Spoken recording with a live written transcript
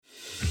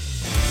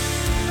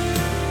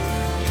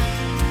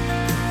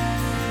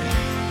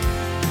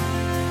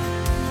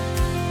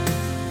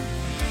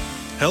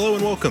Hello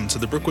and welcome to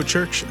the Brookwood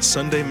Church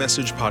Sunday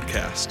Message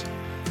Podcast.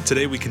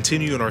 Today we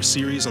continue in our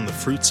series on the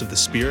fruits of the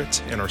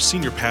Spirit, and our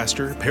senior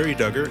pastor, Perry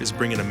Duggar, is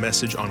bringing a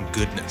message on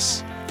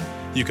goodness.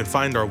 You can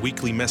find our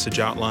weekly message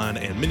outline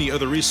and many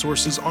other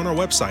resources on our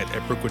website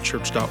at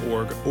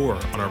brookwoodchurch.org or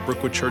on our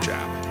Brookwood Church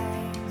app.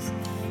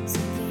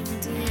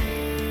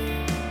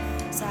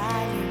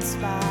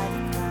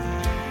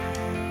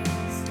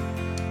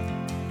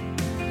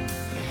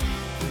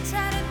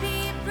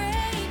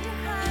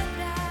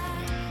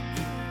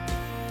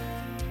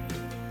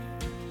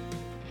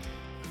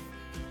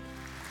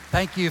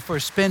 Thank you for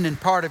spending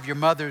part of your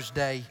Mother's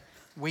Day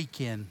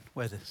weekend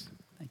with us.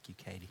 Thank you,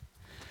 Katie.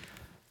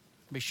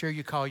 Be sure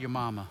you call your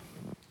mama.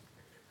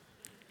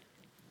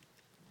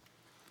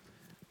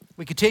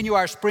 We continue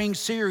our spring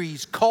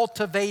series,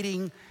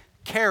 Cultivating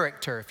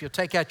Character. If you'll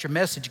take out your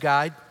message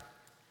guide.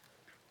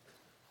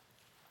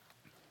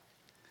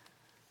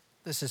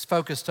 This is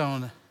focused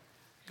on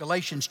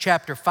Galatians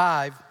chapter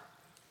 5.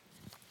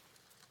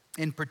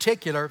 In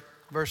particular,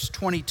 verse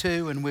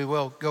 22, and we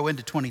will go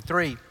into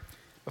 23.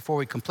 Before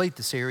we complete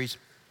the series.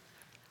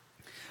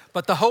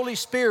 But the Holy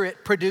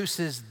Spirit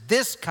produces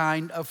this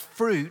kind of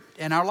fruit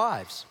in our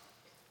lives: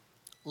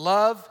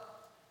 love,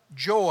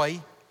 joy,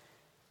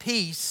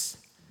 peace,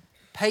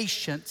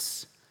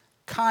 patience,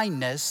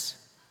 kindness,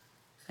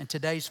 and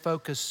today's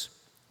focus,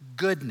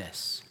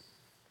 goodness.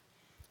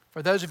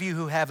 For those of you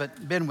who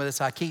haven't been with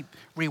us, I keep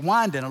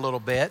rewinding a little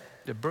bit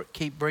to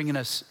keep bringing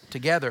us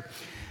together.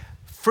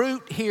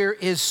 Fruit here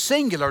is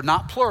singular,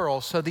 not plural,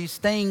 so these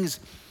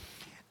things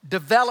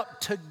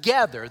develop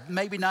together,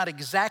 maybe not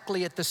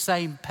exactly at the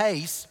same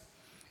pace,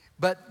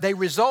 but they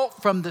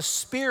result from the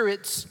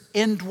Spirit's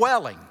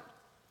indwelling.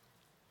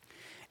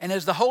 And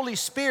as the Holy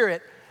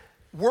Spirit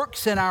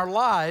works in our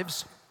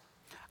lives,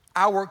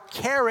 our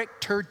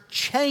character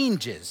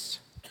changes.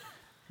 Do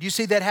you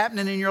see that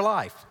happening in your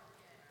life?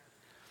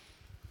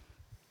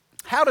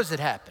 How does it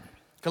happen?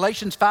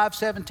 Galatians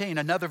 5:17,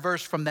 another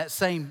verse from that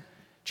same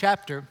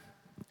chapter.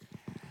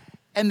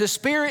 And the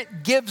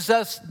Spirit gives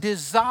us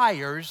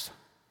desires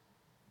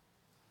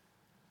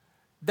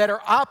that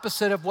are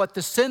opposite of what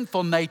the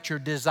sinful nature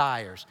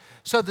desires.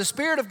 So the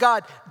Spirit of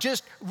God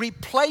just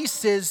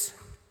replaces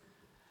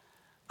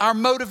our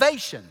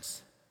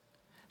motivations.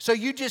 So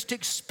you just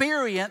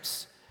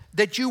experience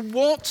that you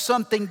want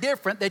something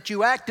different, that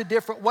you act a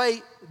different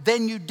way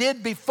than you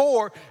did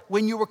before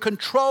when you were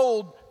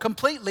controlled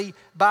completely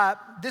by,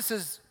 this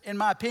is, in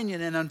my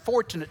opinion, an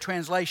unfortunate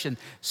translation,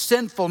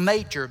 sinful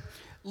nature.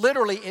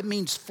 Literally, it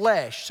means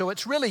flesh. So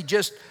it's really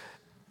just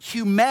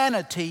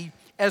humanity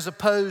as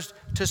opposed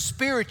to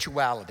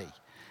spirituality.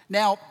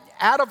 Now,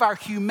 out of our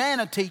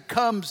humanity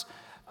comes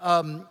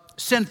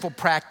sinful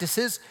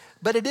practices,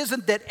 but it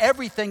isn't that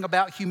everything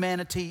about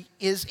humanity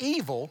is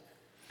evil,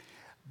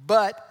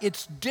 but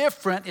it's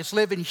different. It's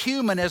living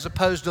human as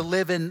opposed to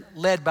living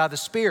led by the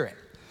Spirit.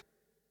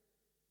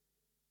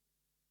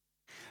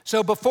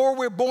 So before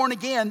we're born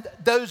again,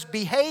 those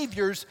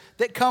behaviors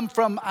that come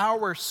from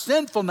our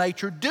sinful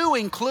nature do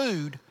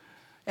include,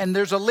 and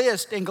there's a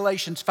list in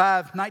Galatians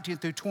 5:19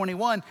 through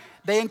 21.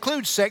 They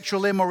include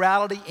sexual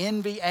immorality,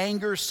 envy,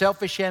 anger,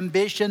 selfish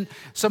ambition.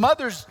 Some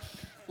others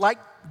like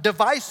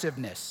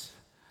divisiveness.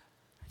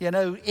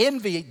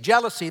 Envy,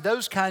 jealousy,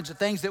 those kinds of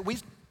things that we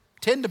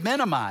tend to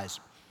minimize.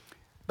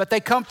 But they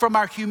come from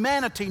our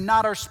humanity,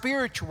 not our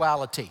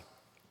spirituality.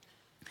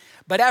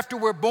 But after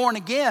we're born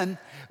again,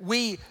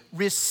 we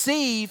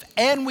receive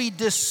and we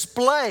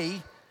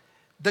display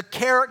the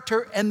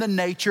character and the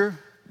nature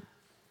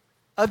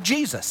of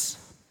Jesus.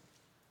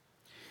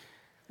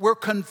 We're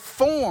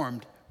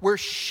conformed, we're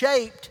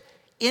shaped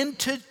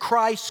into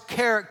Christ's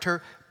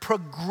character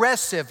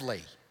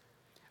progressively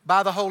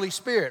by the Holy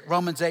Spirit,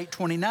 Romans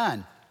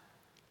 8:29.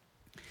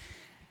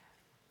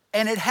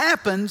 And it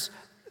happens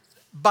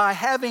by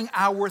having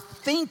our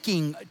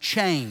thinking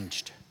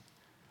changed,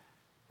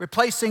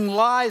 replacing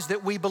lies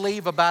that we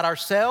believe about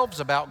ourselves,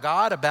 about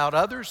God, about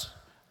others,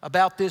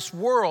 about this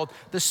world.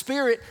 The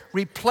Spirit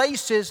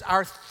replaces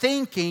our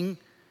thinking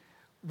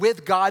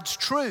with God's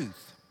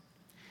truth.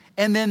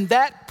 And then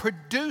that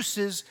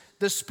produces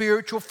the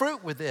spiritual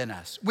fruit within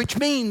us, which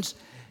means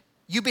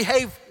you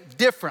behave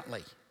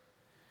differently.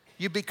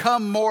 You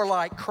become more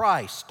like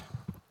Christ.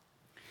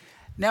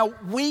 Now,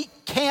 we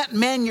can't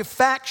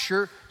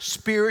manufacture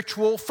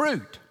spiritual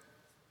fruit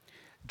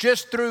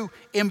just through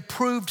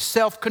improved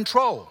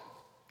self-control.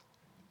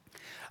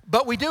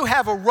 But we do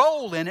have a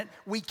role in it.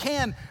 We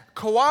can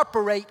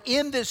cooperate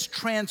in this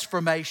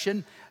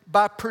transformation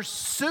by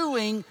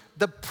pursuing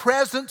the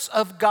presence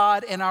of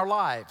God in our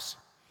lives.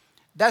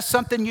 That's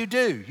something you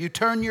do. You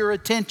turn your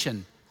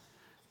attention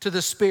to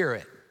the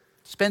Spirit.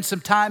 Spend some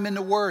time in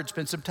the Word.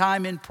 Spend some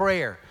time in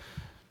prayer.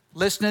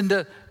 Listening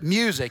to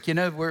music.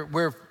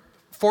 We're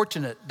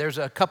fortunate. There's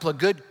a couple of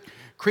good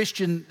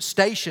Christian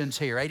stations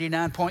here.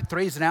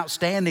 89.3 is an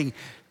outstanding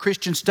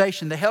Christian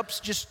station that helps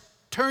just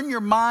turn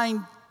your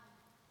mind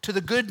to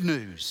the good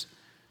news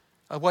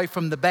away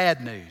from the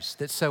bad news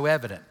that's so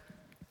evident.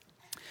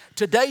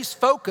 Today's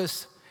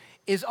focus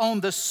is on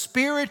the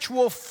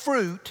spiritual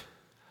fruit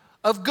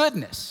of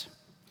goodness.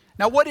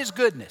 Now, what is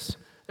goodness?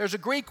 There's a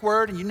Greek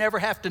word, and you never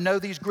have to know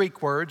these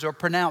Greek words or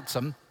pronounce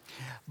them,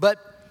 but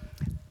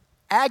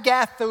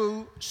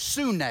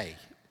agathosune.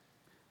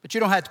 But you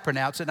don't have to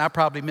pronounce it, and I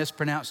probably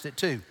mispronounced it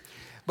too.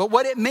 But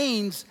what it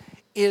means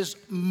is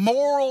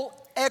moral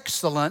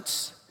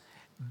excellence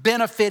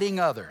benefiting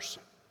others.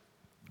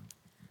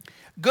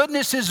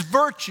 Goodness is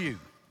virtue.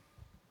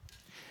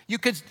 You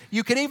could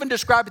even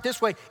describe it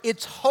this way.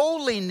 It's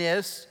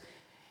holiness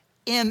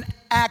in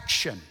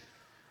action.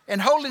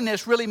 And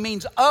holiness really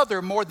means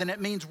other more than it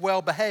means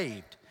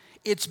well-behaved.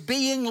 It's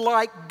being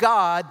like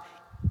God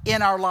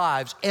in our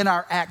lives, in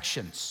our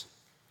actions.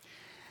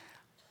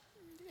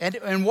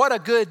 And what a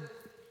good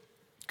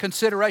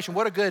consideration,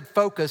 what a good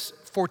focus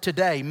for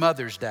today,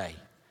 Mother's Day.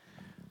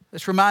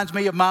 This reminds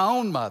me of my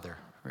own mother.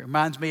 It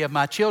reminds me of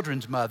my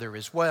children's mother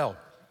as well.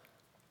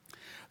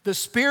 The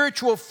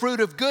spiritual fruit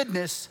of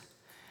goodness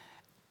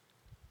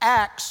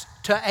acts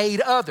to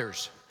aid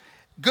others.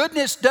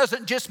 Goodness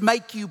doesn't just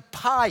make you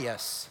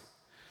pious,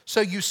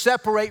 so you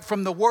separate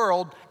from the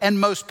world and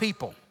most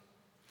people.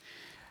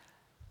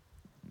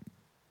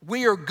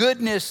 We are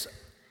goodness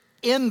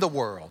in the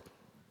world.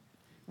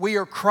 We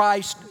are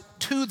Christ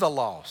to the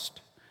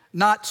lost,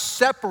 not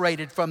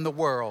separated from the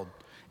world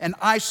and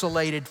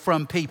isolated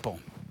from people.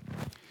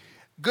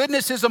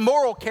 Goodness is a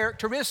moral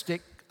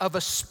characteristic of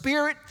a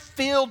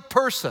spirit-filled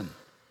person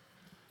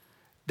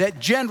that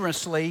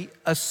generously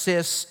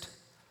assists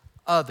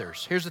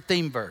others. Here's the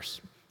theme verse,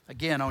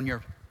 again on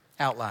your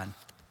outline.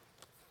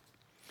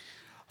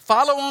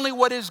 Follow only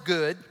what is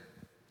good.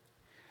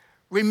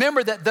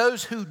 Remember that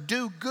those who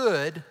do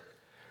good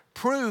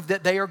prove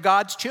that they are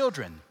God's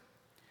children.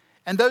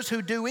 And those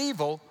who do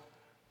evil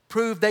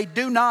prove they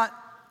do not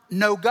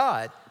know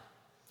God.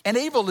 And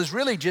evil is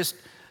really just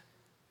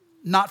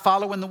not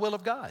following the will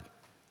of God,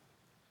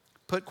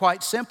 put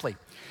quite simply.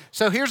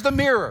 So here's the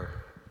mirror,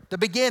 the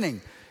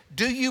beginning.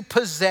 Do you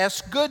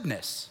possess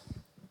goodness?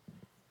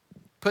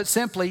 Put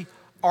simply,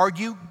 are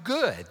you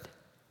good?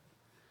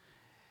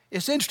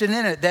 It's interesting,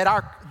 isn't it,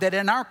 that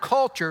in our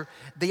culture,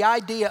 the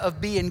idea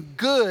of being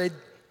good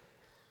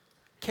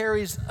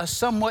carries a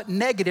somewhat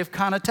negative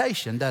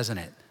connotation, doesn't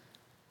it?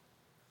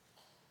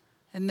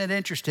 Isn't that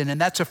interesting? And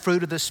that's a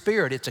fruit of the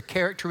Spirit. It's a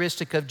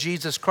characteristic of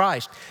Jesus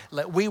Christ.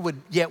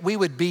 Yet we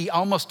would be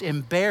almost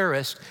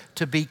embarrassed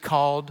to be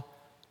called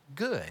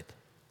good.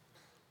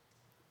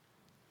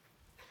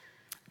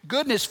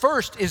 Goodness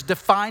first is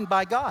defined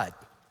by God.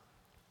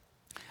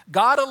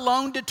 God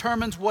alone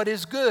determines what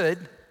is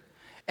good,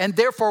 and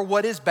therefore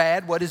what is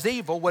bad, what is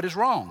evil, what is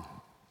wrong.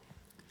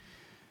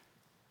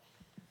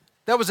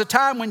 There was a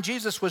time when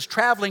Jesus was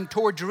traveling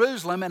toward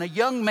Jerusalem, and a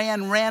young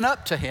man ran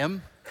up to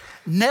him,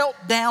 knelt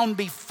down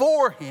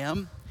before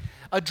him,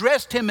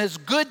 addressed him as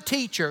good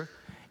teacher,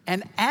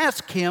 and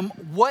asked him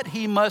what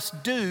he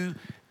must do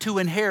to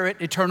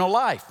inherit eternal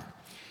life.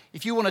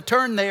 If you want to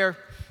turn there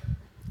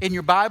in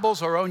your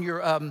Bibles or on your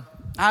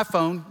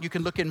iPhone, you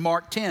can look in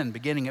Mark 10,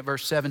 beginning at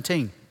verse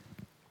 17.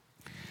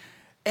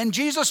 And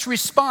Jesus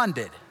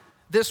responded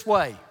this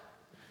way.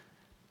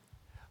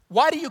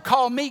 Why do you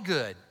call me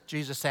good?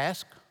 Jesus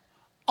asked.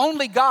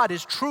 Only God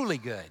is truly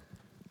good.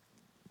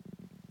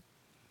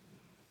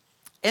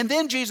 And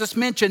then Jesus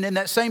mentioned in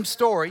that same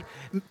story,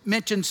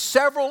 mentioned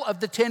several of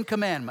the 10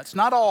 commandments.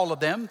 Not all of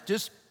them,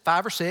 just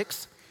 5 or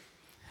 6.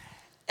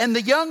 And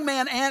the young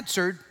man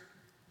answered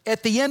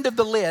at the end of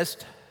the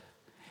list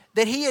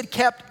that he had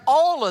kept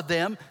all of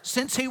them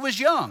since he was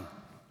young.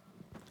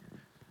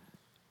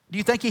 Do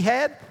you think he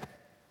had?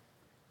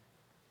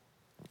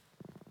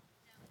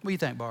 What do you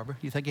think, Barbara?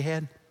 You think he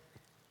had?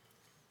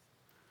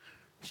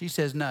 She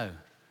says no.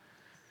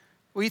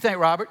 What do you think,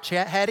 Robert?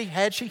 Had he?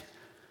 Had she?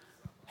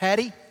 Had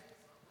he?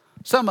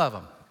 Some of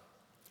them.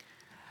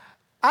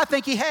 I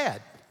think he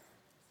had.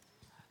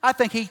 I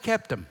think he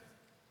kept them.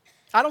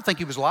 I don't think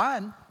he was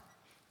lying.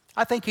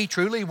 I think he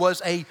truly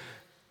was a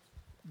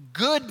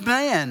good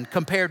man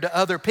compared to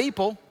other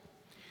people.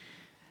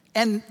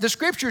 And the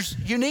scripture's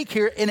unique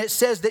here, and it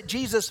says that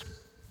Jesus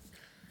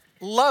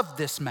loved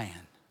this man.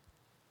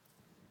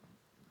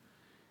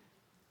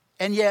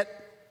 And yet,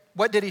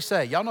 what did he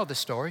say? Y'all know the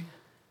story.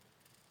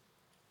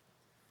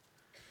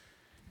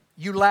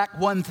 You lack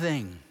one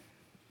thing.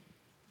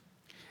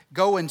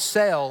 Go and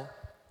sell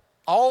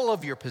all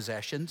of your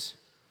possessions,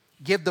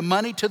 give the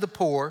money to the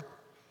poor,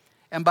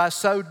 and by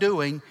so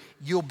doing,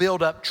 you'll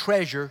build up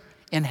treasure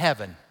in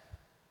heaven.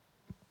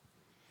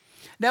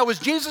 Now, was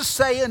Jesus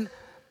saying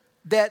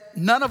that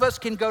none of us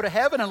can go to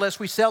heaven unless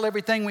we sell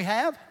everything we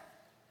have?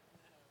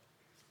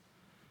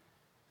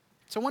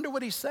 So I wonder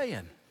what he's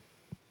saying.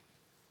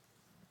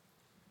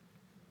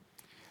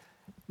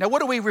 Now, what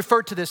do we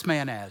refer to this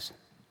man as?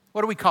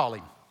 What do we call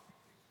him?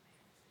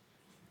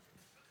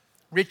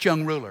 Rich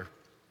young ruler.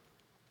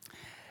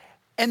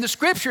 And the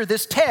scripture,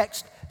 this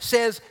text,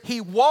 says he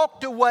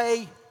walked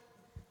away,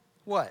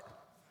 what?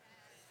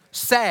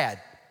 Sad,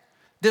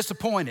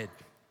 disappointed.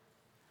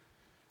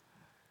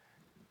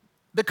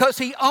 Because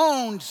he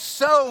owned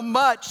so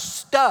much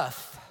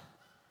stuff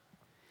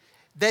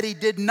that he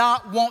did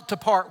not want to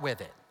part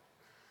with it.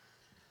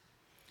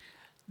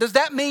 Does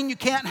that mean you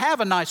can't have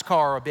a nice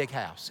car or a big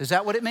house? Is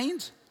that what it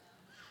means?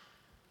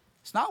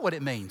 It's not what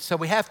it means. So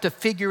we have to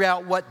figure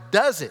out, what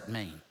does it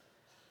mean?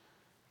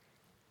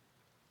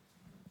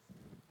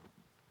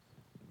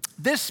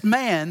 This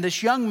man,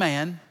 this young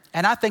man,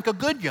 and I think a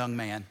good young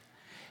man,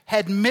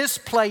 had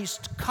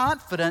misplaced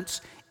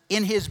confidence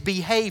in his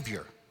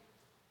behavior,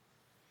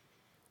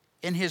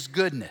 in his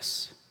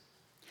goodness.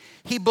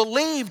 He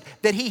believed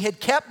that he had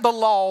kept the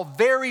law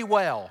very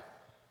well.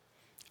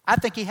 I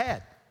think he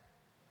had.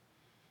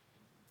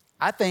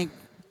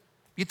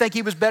 You think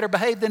he was better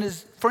behaved than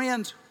his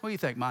friends? What do you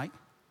think, Mike?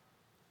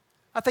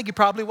 I think he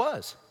probably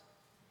was.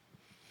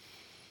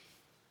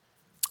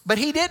 But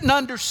he didn't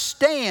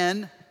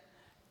understand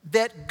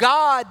that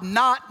God,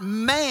 not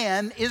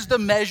man, is the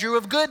measure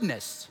of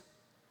goodness.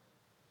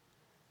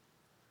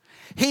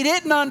 He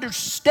didn't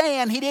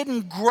understand, he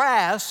didn't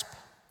grasp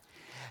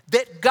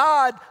that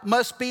God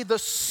must be the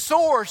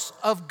source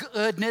of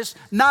goodness,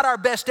 not our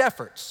best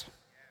efforts.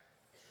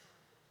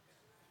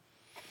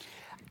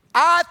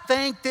 I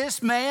think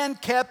this man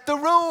kept the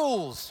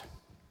rules,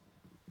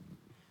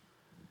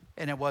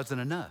 and it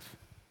wasn't enough.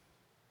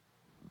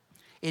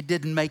 It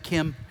didn't make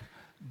him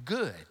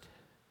good.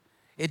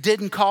 It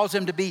didn't cause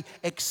him to be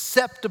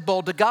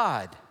acceptable to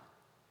God.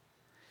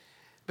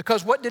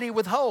 Because what did he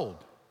withhold?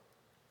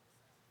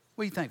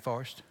 What do you think,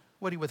 Forrest?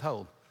 What did he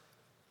withhold?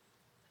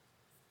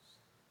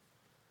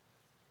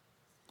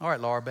 All right,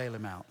 Laura, bail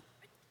him out.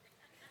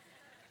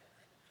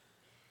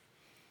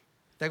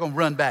 They're going to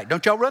run back.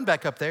 Don't y'all run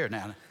back up there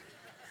now.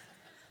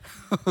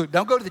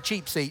 Don't go to the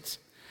cheap seats.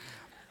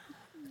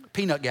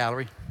 Peanut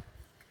gallery.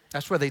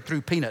 That's where they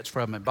threw peanuts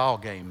from in ball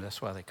game.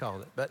 That's why they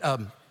called it. But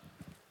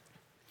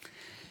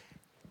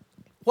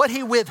what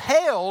he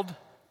withheld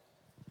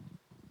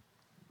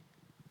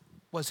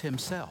was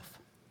himself.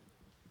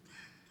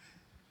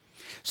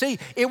 See,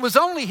 it was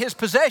only his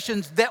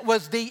possessions that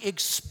was the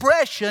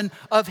expression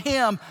of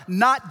him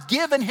not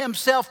giving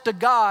himself to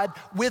God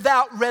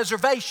without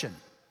reservation.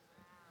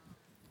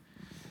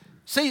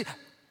 See,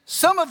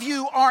 some of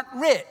you aren't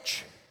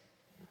rich.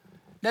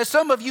 Now,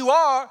 some of you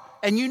are,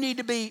 and you need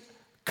to be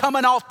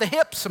coming off the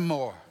hip some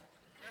more.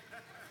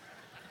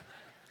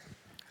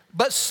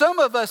 But some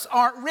of us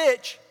aren't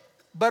rich,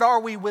 but are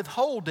we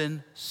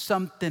withholding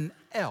something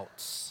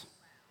else?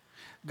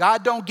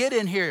 God, don't get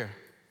in here.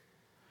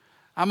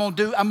 I'm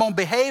gonna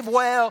behave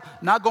well,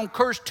 not gonna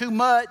curse too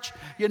much,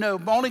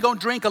 I'm only gonna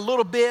drink a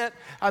little bit.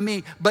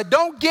 But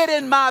don't get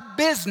in my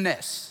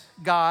business,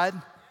 God.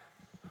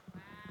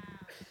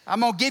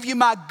 I'm gonna give you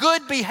my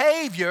good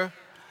behavior,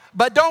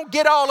 but don't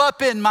get all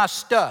up in my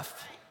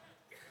stuff.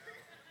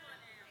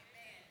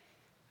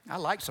 I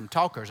like some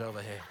talkers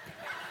over here.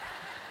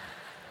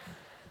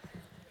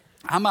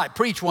 I might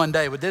preach one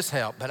day with this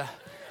help, but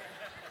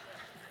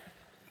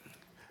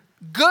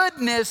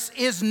goodness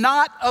is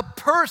not a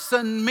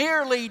person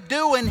merely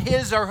doing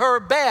his or her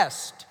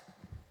best.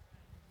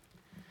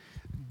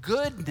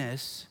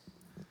 Goodness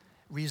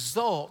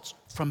results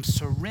from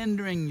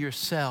surrendering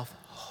yourself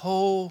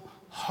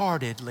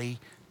wholeheartedly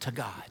to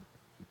God.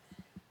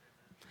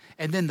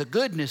 And then the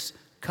goodness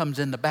comes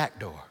in the back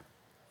door.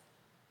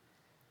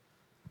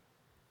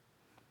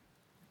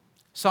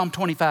 Psalm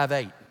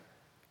 25:8.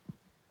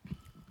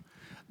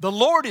 The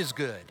Lord is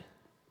good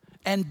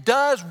and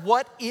does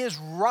what is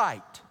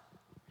right.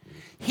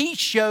 He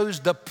shows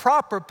the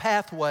proper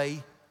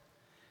pathway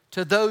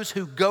to those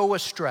who go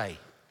astray.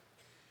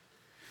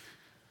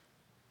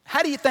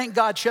 How do you think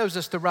God shows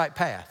us the right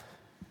path?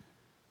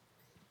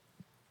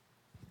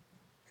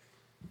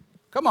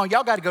 Come on,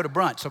 y'all got to go to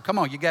brunch, so come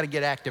on, you got to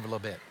get active a little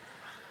bit.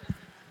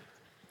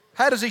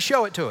 How does he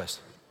show it to us?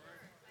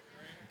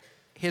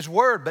 His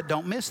word, but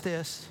don't miss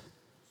this.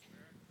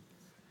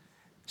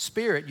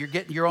 Spirit,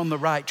 you're on the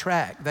right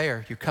track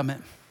there. You're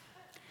coming.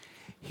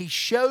 He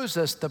shows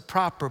us the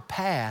proper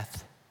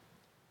path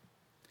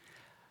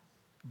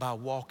by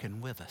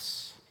walking with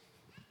us.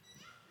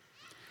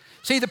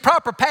 See, the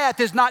proper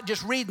path is not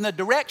just reading the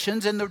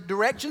directions, and the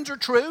directions are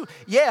true,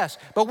 yes,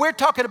 but we're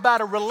talking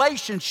about a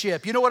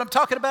relationship. You know what I'm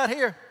talking about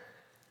here?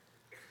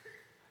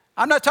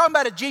 I'm not talking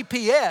about a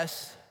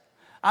GPS.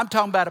 I'm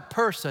talking about a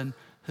person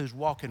who's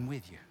walking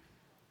with you.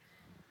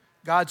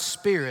 God's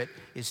Spirit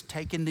is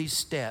taking these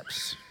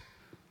steps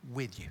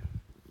with you.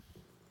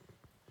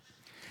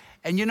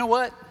 And you know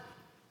what?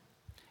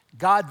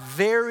 God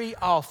very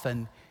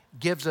often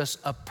gives us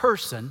a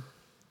person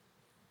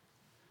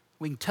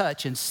we can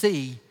touch and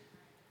see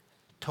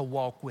to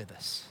walk with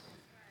us,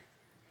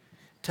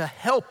 to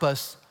help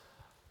us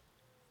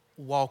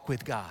walk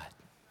with God.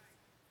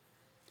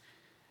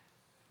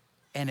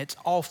 And it's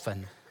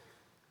often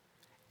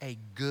a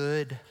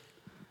good,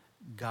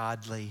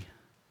 godly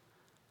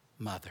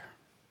mother.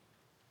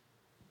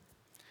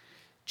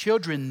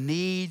 Children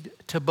need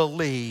to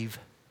believe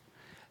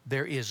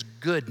there is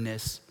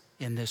goodness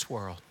in this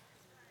world.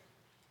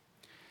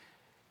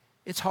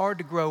 It's hard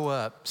to grow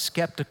up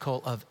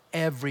skeptical of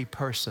every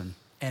person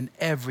and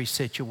every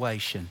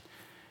situation.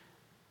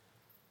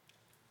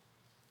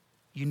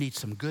 You need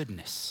some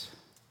goodness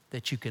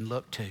that you can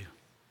look to.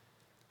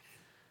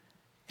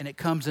 And it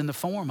comes in the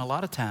form, a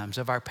lot of times,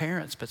 of our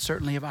parents, but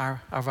certainly of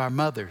our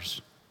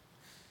mothers.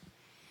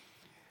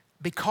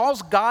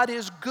 Because God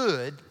is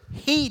good,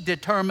 He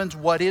determines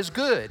what is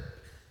good.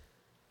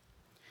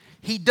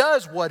 He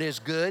does what is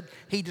good.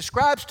 He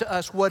describes to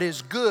us what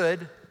is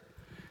good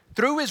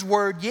through His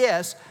Word,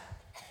 yes,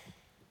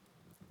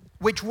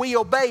 which we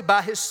obey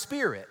by His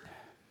Spirit.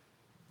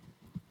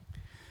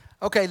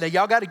 Okay, now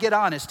y'all got to get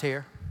honest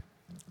here.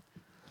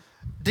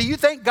 Do you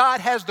think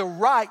God has the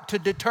right to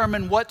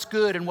determine what's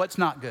good and what's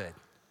not good?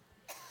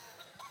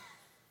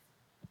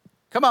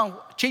 Come on,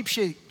 cheap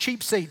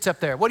seats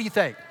up there. What do you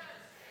think?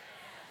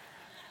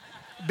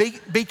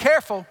 Be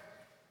careful.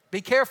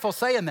 Be careful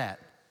saying that.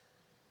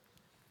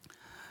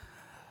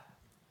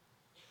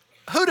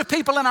 Who do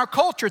people in our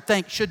culture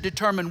think should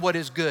determine what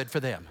is good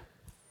for them?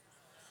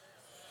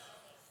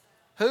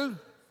 Who?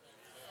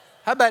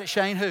 How about it,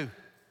 Shane? Who?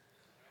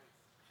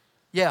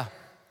 Yeah,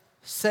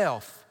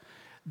 self.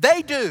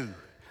 They do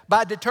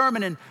by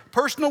determining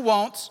personal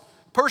wants,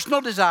 personal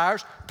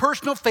desires,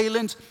 personal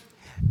feelings,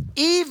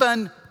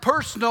 even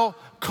personal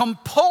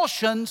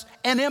compulsions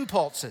and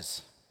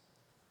impulses.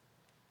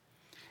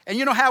 And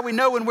you know how we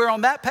know when we're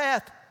on that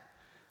path?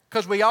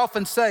 Because we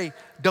often say,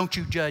 "Don't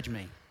you judge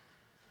me.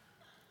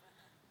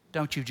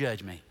 Don't you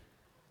judge me."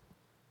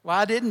 Well,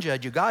 I didn't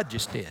judge you. God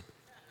just did.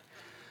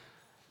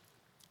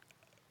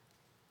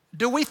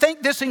 Do we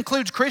think this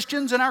includes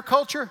Christians in our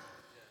culture?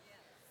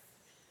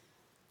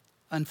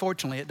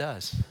 Unfortunately, it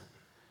does.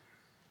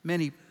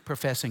 Many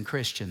professing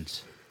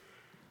Christians.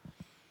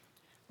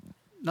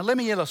 Now, let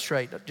me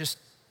illustrate just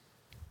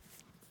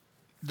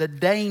the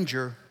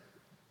danger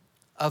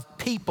of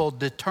people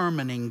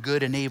determining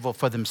good and evil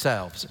for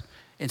themselves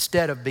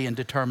instead of being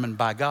determined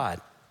by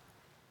God.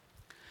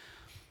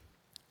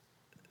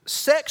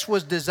 Sex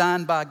was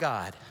designed by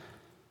God,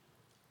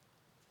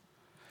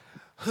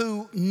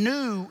 who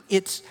knew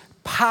its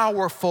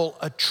powerful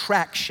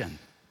attraction.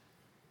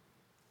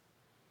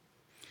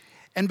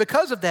 And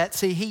because of that,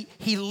 see,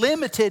 he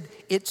limited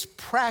its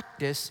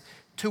practice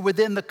to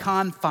within the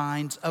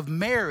confines of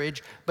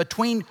marriage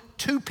between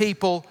two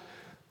people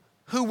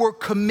who were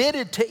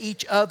committed to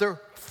each other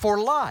for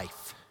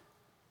life.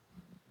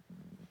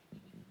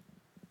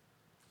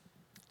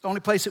 The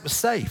only place it was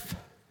safe.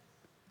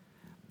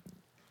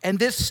 And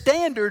this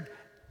standard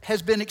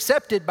has been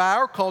accepted by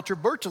our culture,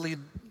 virtually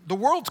the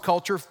world's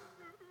culture,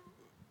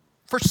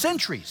 for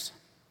centuries.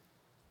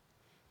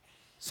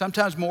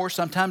 Sometimes more,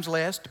 sometimes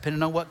less,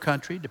 depending on what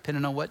country,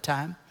 depending on what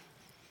time.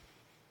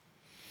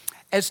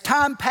 As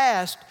time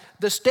passed,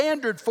 the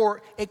standard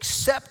for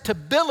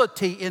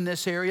acceptability in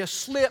this area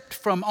slipped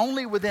from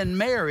only within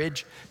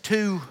marriage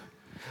to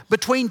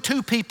between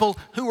two people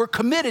who were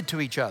committed to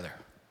each other.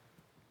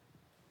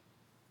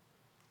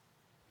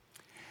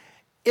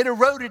 It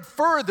eroded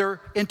further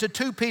into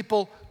two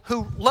people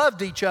who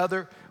loved each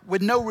other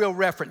with no real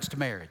reference to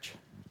marriage.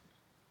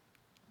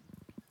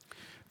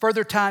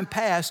 Further time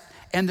passed,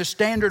 and the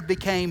standard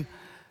became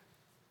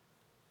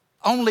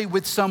only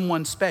with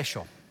someone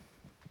special,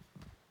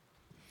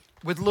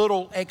 with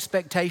little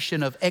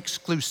expectation of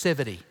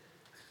exclusivity.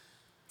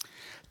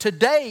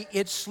 Today,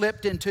 it's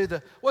slipped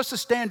into what's the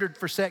standard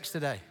for sex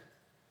today?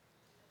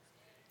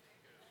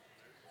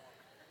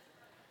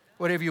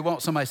 Whatever you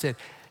want, somebody said.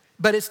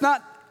 But it's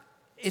not,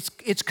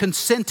 it's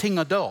consenting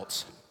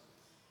adults.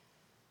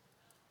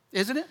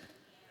 Isn't it?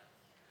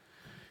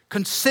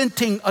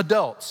 Consenting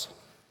adults.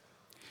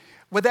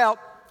 Without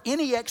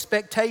any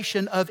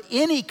expectation of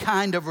any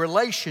kind of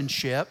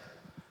relationship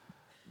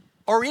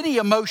or any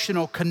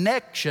emotional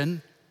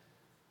connection,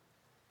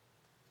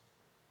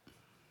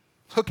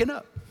 hooking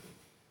up.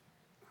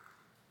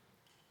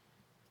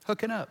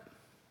 Hooking up.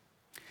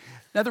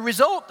 Now, the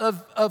result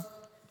of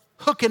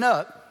hooking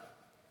up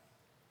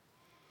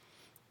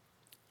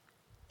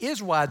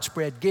is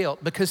widespread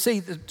guilt because, see,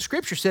 the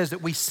Scripture says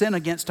that we sin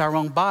against our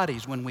own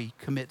bodies when we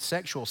commit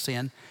sexual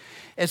sin.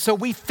 And so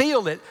we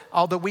feel it,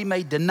 although we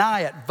may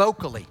deny it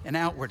vocally and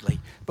outwardly,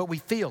 but we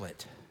feel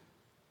it.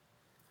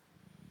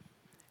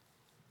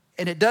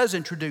 And it does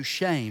introduce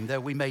shame, though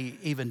we may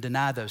even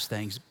deny those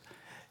things.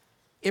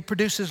 It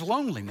produces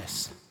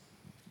loneliness.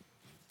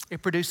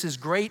 It produces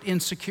great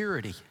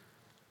insecurity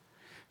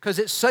because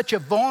it's such a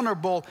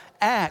vulnerable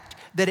act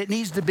that it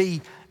needs to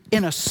be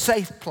in a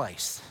safe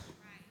place.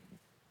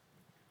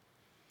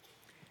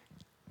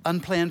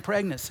 Unplanned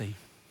pregnancy,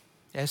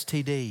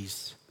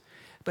 STDs.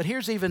 But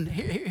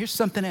here's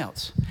something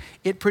else.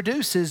 It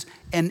produces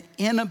an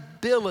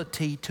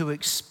inability to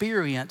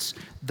experience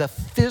the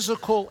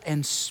physical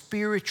and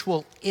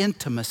spiritual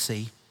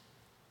intimacy,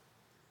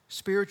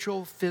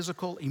 spiritual,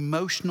 physical,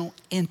 emotional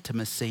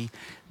intimacy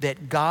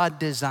that God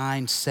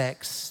designed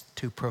sex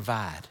to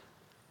provide.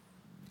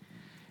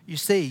 You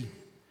see,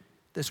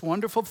 this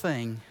wonderful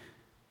thing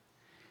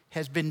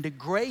has been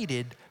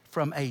degraded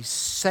from a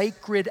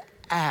sacred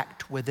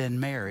act within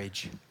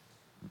marriage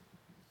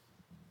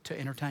to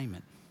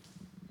entertainment.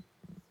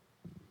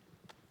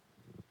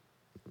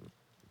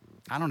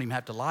 I don't even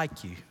have to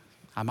like you.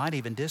 I might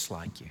even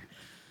dislike you.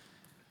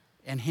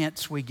 And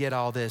hence we get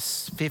all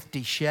this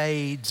 50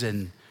 Shades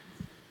and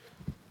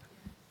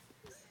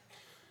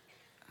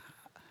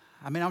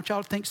I want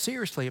y'all to think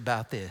seriously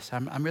about this.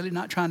 I'm really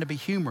not trying to be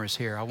humorous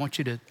here. I want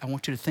you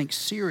to think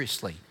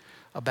seriously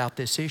about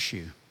this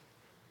issue.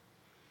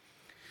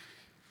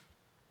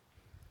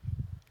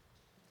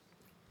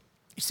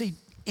 You see,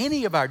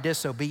 any of our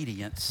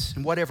disobedience,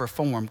 in whatever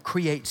form,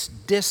 creates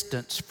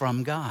distance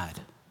from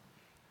God.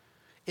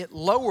 It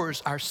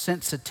lowers our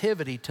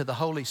sensitivity to the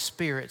Holy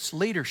Spirit's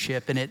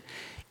leadership, and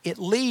it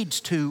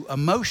leads to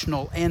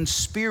emotional and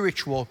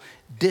spiritual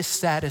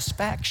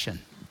dissatisfaction.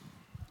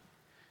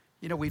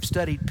 You know, we've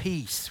studied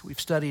peace, we've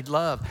studied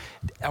love.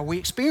 Are we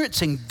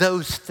experiencing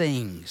those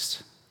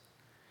things?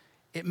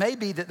 It may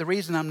be that the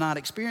reason I'm not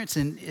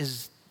experiencing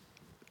is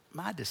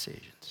my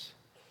decisions,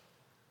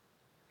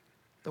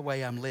 the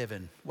way I'm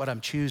living, what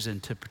I'm choosing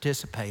to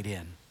participate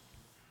in.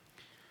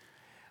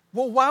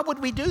 Well, why would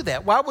we do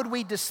that? Why would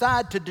we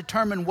decide to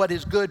determine what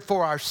is good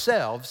for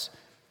ourselves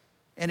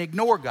and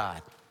ignore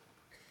God?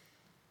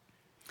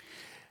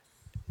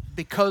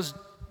 Because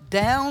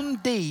down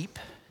deep,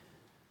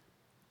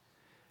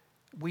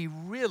 we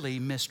really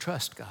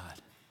mistrust God.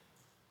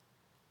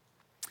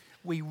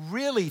 We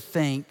really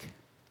think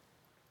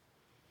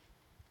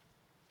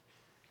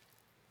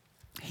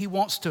He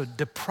wants to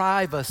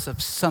deprive us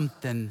of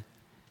something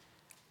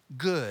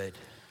good.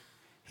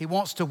 He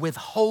wants to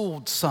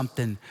withhold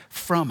something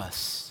from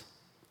us.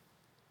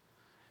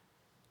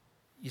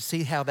 You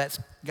see how that's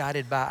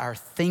guided by our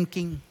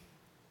thinking?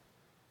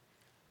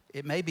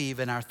 It may be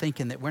even our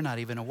thinking that we're not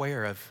even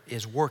aware of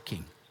is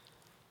working.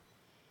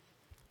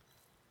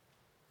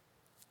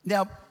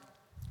 Now,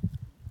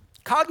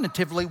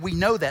 cognitively, we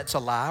know that's a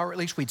lie, or at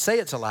least we'd say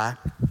it's a lie.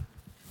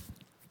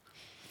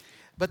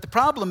 But the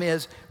problem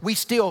is we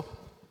still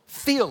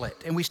feel it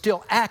and we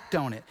still act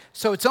on it.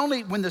 So it's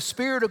only when the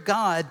Spirit of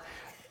God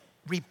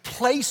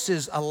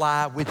replaces a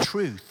lie with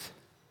truth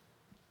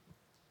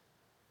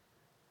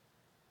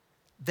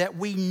that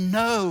we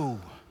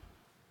know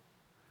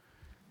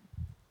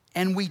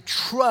and we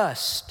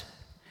trust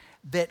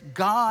that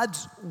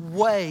God's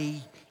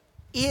way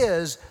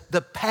is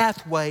the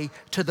pathway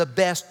to the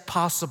best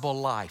possible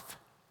life.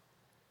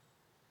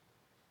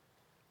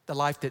 The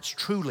life that's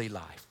truly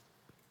life,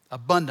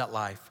 abundant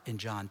life in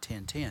John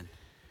 10:10.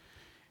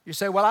 You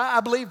say, well,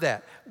 I believe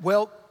that.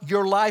 Well,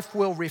 your life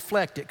will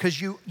reflect it because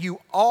you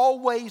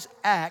always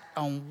act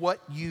on what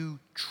you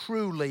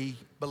truly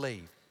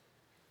believe.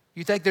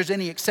 You think there's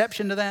any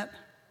exception to that?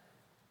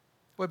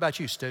 What about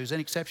you, Stu? Is there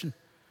any exception?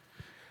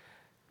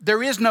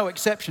 There is no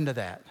exception to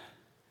that.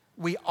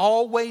 We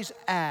always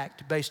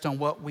act based on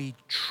what we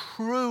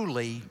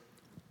truly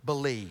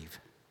believe.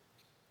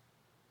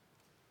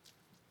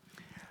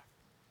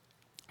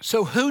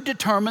 So who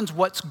determines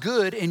what's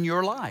good in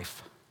your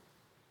life?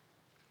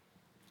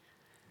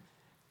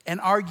 And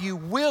are you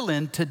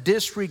willing to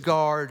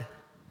disregard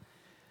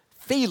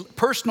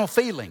personal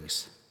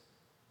feelings,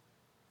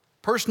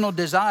 personal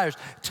desires,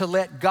 to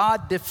let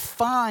God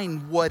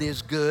define what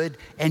is good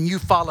and you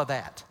follow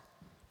that?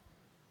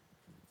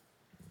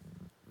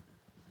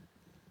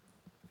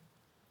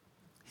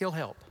 He'll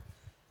help.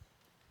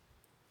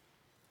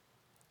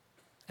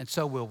 And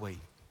so will we.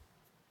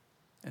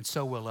 And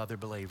so will other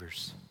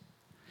believers.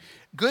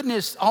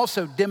 Goodness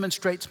also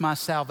demonstrates my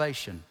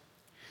salvation.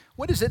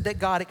 What is it that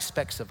God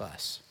expects of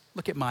us?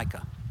 Look at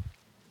Micah.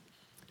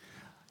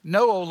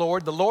 Know, O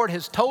Lord, the Lord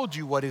has told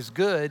you what is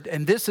good,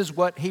 and this is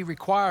what He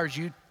requires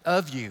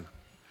of you.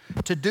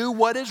 To do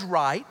what is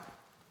right,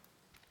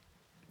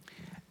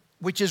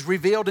 which is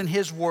revealed in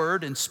His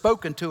word and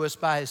spoken to us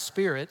by His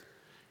Spirit.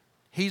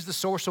 He's the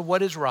source of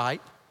what is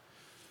right.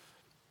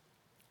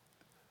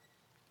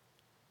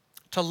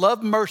 To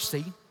love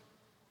mercy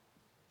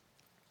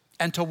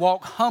and to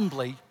walk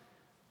humbly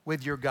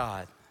with your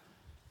God.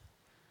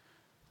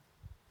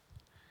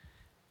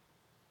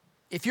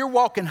 If you're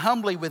walking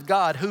humbly with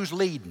God, who's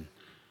leading?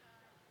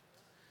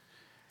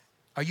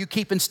 Are you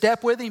keeping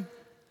step with Him?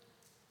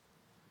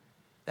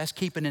 That's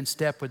keeping in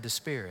step with the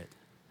Spirit.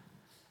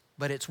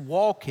 But it's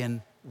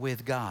walking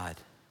with God.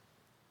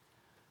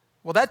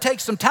 Well, that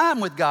takes some time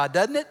with God,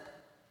 doesn't it?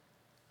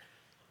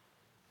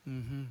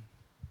 Mm-hmm.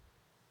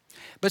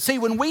 But see,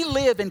 when we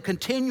live in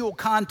continual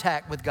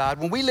contact with God,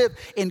 when we live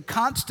in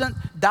constant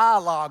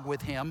dialogue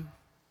with Him,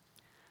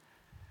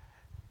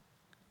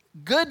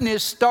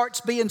 goodness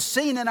starts being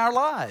seen in our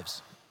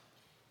lives.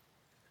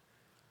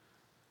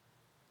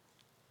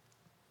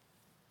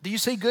 Do you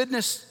see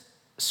goodness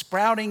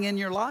sprouting in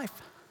your life?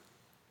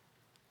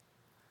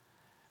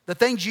 The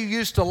things you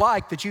used to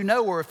like that you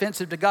know were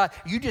offensive to God,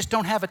 you just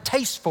don't have a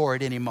taste for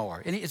it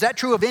anymore. Is that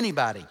true of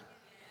anybody?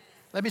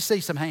 Let me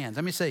see some hands.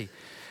 Let me see.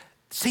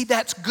 See,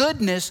 that's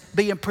goodness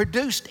being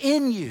produced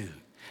in you.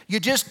 You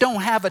just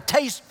don't have a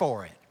taste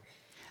for it.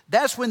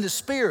 That's when the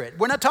Spirit,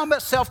 we're not talking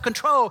about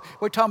self-control,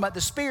 we're talking about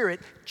the Spirit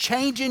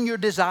changing your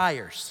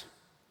desires.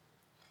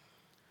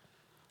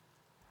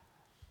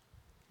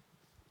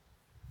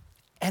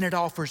 And it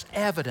offers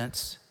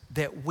evidence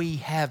that we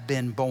have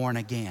been born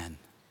again.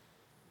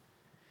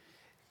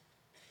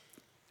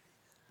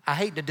 I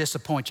hate to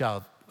disappoint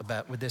y'all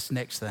with this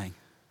next thing.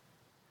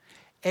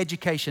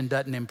 Education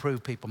doesn't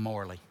improve people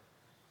morally.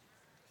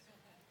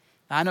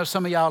 I know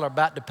some of y'all are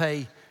about to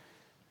pay,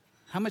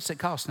 how much does it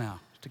cost now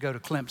to go to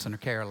Clemson or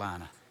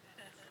Carolina?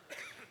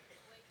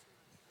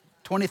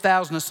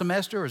 $20,000 a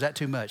semester, or is that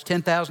too much?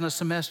 $10,000 a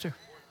semester?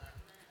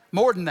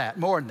 More than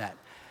that.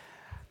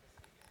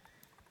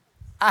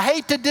 I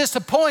hate to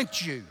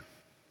disappoint you.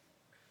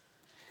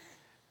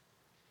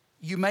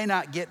 You may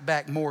not get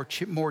back more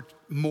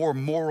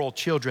moral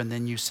children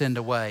than you send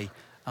away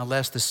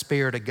unless the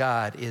Spirit of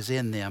God is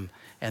in them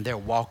and they're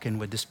walking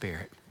with the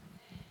Spirit.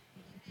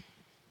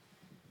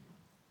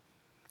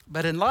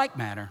 But in like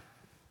manner,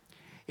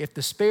 if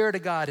the Spirit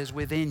of God is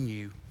within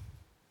you,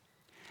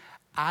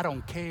 I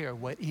don't care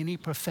what any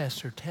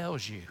professor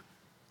tells you.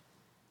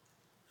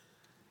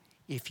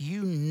 If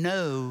you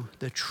know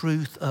the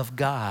truth of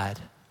God,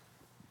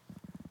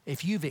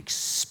 if you've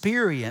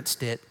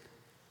experienced it,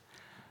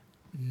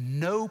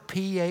 no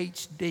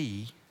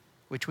PhD,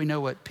 which we know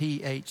what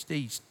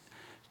PhD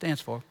stands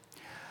for,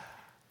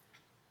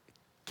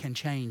 can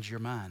change your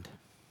mind.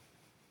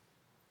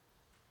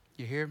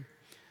 You hear?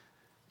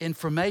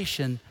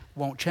 Information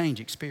won't change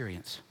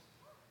experience.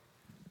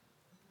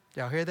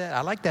 Y'all hear that?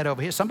 I like that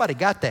over here. Somebody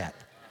got that.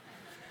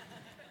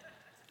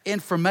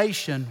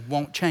 Information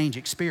won't change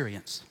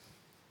experience.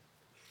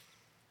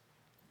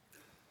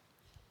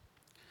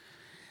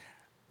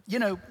 You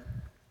know,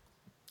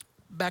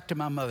 back to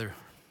my mother.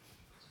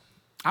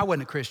 I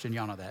wasn't a Christian,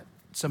 y'all know that.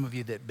 Some of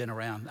you that have been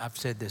around, I've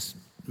said this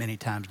many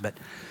times, but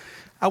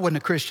I wasn't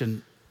a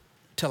Christian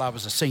till I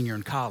was a senior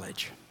in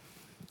college.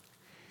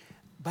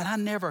 But I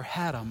never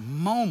had a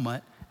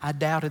moment I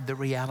doubted the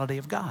reality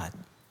of God.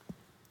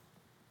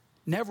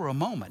 Never a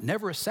moment,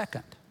 never a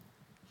second.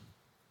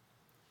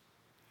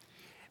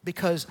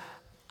 Because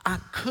I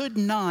could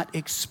not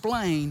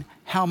explain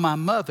how my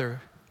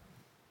mother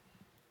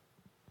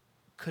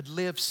could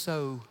live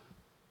so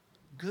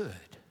good.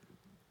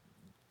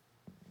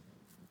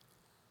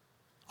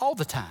 All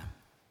the time.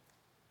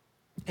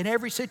 In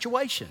every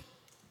situation.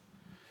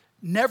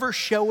 Never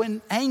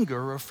showing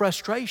anger or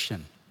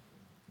frustration.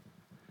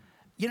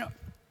 You know,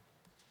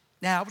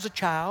 now I was a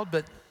child,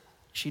 but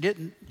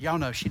y'all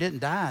know she didn't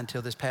die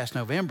until this past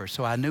November,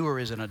 so I knew her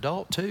as an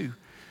adult too.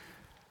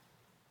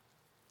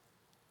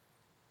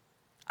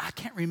 I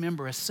can't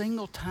remember a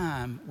single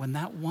time when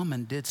that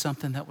woman did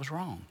something that was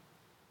wrong.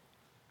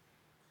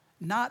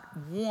 Not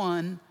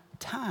one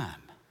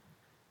time.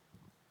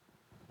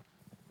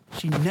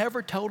 She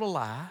never told a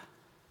lie.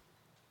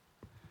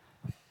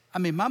 I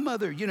mean, my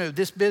mother, you know,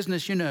 this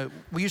business, you know,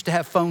 we used to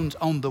have phones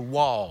on the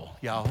wall,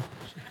 y'all.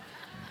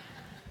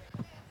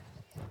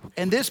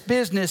 And this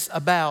business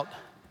about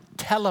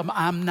tell them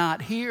I'm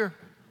not here,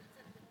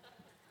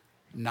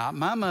 not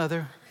my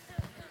mother.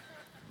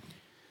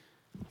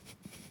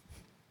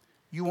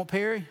 You want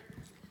Perry?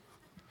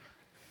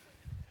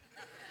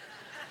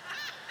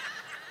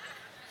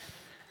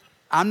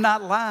 I'm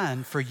not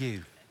lying for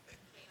you.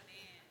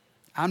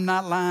 I'm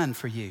not lying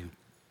for you.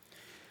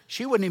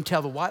 She wouldn't even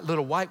tell the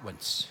little white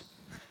ones.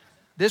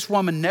 This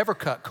woman never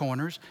cut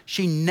corners.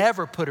 She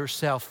never put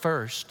herself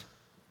first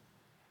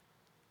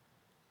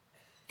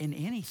in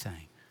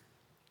anything.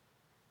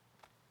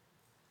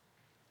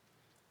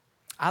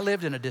 I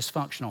lived in a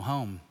dysfunctional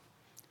home,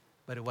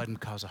 but it wasn't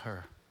because of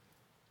her.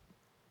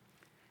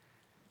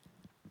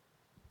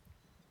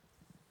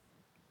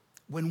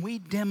 When we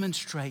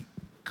demonstrate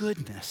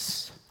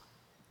goodness,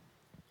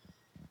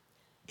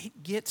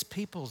 it gets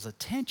people's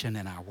attention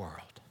in our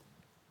world.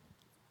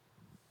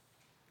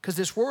 Because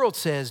this world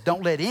says,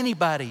 don't let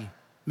anybody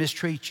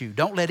mistreat you.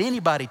 Don't let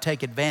anybody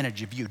take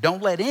advantage of you.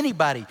 Don't let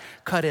anybody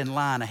cut in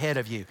line ahead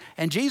of you.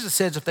 And Jesus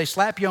says, if they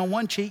slap you on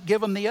one cheek, give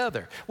them the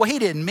other. Well, he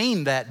didn't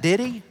mean that, did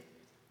he?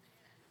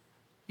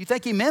 You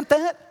think he meant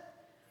that?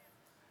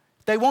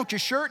 If they want your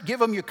shirt,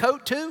 give them your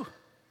coat too.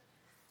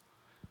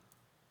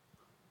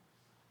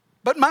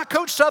 But my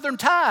coat's Southern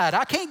tied.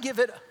 I can't give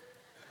it.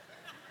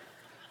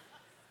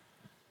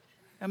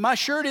 And my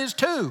shirt is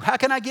too. How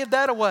can I give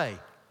that away?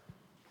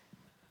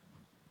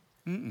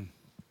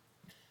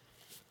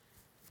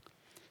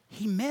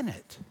 He meant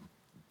it.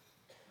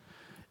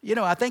 You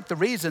know, I think the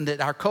reason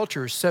that our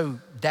culture so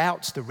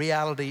doubts the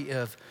reality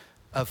of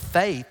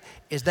faith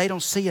is they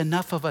don't see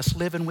enough of us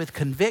living with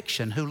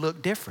conviction who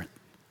look different.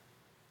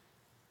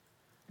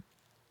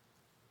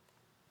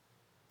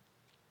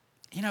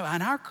 You know,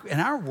 in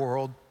our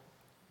world,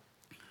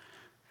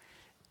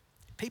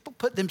 people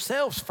put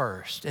themselves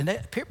first,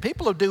 and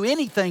people will do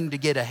anything to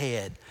get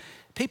ahead.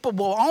 People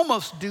will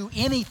almost do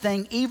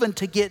anything even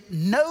to get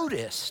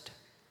noticed.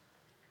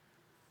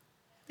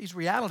 These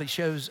reality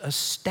shows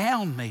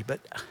astound me,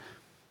 but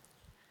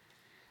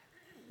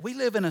we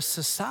live in a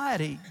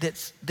society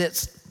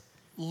that's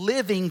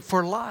living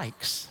for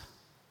likes,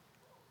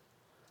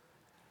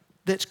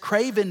 that's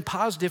craving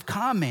positive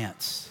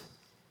comments,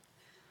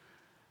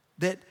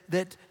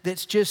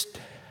 that's just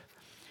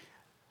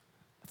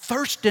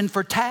thirsting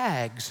for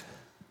tags,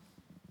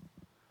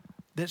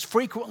 that's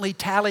frequently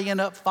tallying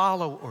up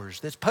followers,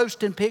 that's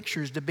posting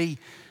pictures to be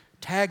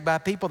tagged by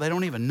people they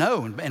don't even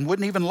know and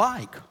wouldn't even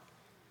like.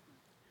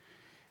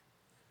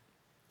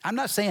 I'm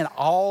not saying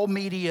all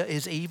media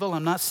is evil.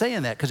 I'm not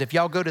saying that, because if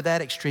y'all go to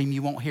that extreme,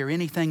 you won't hear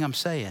anything I'm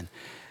saying.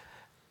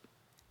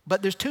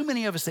 But there's too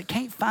many of us that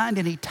can't find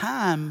any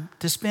time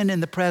to spend in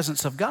the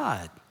presence of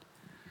God.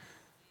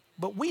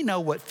 But we know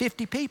what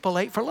 50 people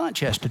ate for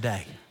lunch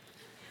yesterday.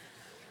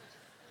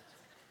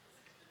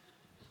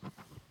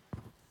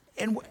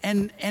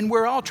 And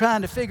we're all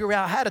trying to figure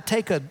out how to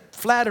take a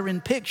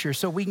flattering picture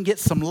so we can get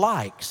some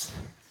likes.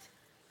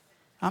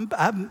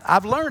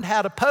 I've learned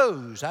how to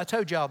pose. I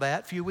told y'all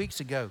that a few weeks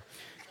ago.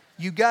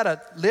 You got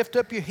to lift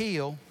up your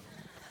heel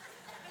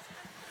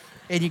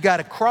and you got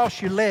to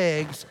cross your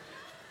legs.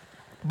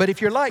 But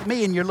if you're like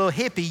me and you're a little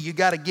hippie, you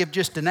got to give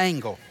just an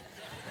angle.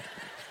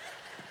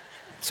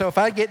 So if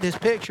I get this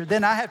picture,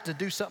 then I have to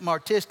do something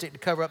artistic to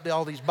cover up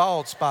all these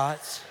bald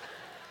spots.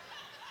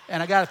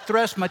 And I got to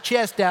thrust my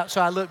chest out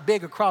so I look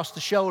big across the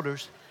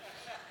shoulders.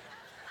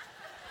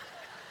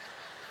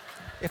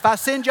 If I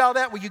send y'all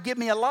that, will you give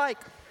me a like?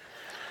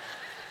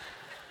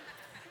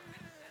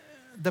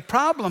 The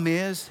problem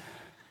is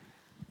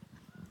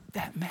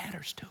that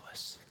matters to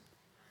us,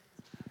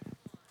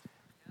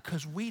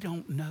 because we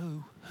don't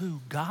know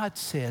who God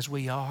says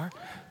we are,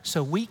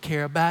 so we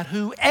care about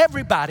who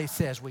everybody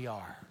says we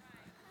are.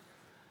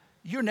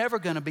 You're never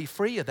going to be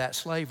free of that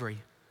slavery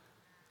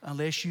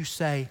unless you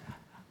say,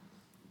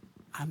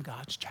 I'm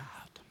God's child.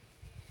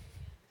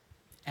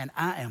 And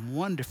I am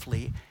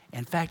wonderfully,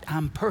 in fact,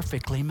 I'm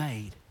perfectly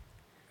made.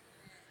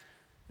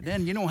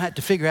 Then you don't have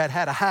to figure out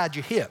how to hide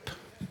your hip.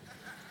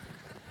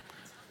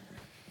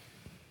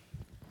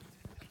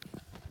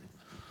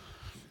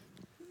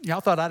 Y'all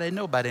thought I didn't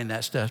know about any of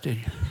that stuff, did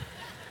you?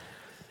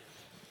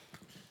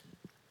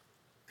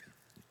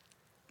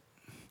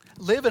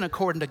 Living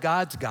according to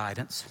God's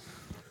guidance,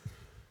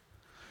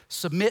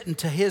 submitting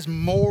to His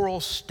moral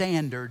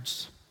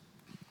standards,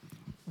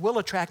 will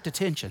attract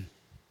attention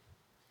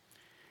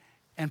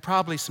and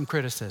probably some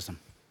criticism.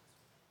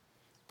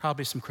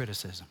 Probably some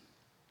criticism.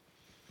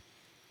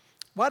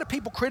 Why do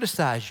people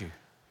criticize you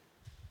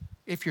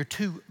if you're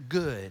too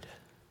good?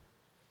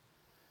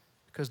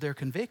 Because they're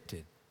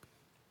convicted.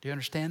 Do you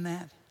understand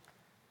that?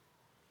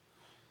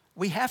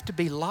 We have to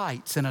be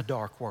lights in a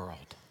dark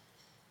world.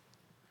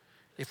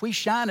 If we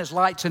shine as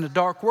lights in a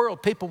dark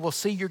world, people will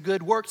see your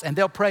good works and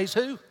they'll praise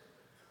who?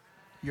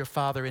 Your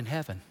Father in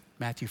heaven,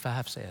 Matthew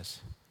 5 says.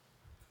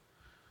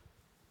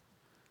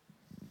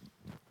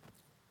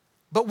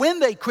 But when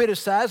they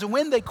criticize and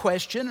when they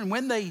question and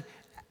when they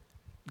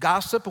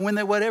gossip and when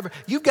they whatever,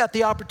 you've got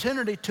the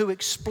opportunity to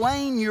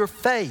explain your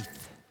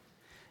faith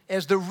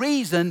as the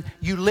reason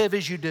you live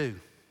as you do.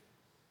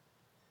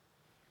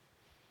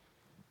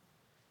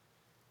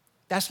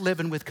 That's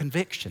living with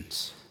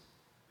convictions.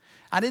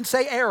 I didn't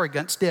say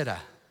arrogance, did I?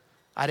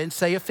 I didn't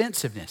say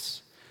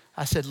offensiveness.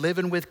 I said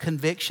living with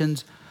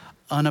convictions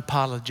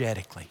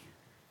unapologetically.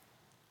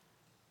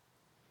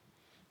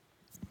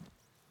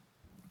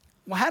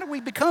 Well, how do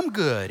we become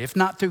good if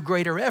not through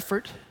greater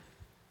effort?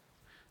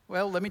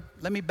 Well, let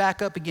me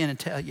back up again and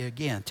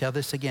tell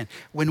this again.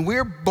 When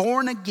we're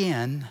born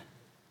again,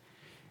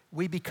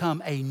 we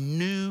become a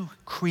new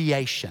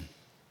creation,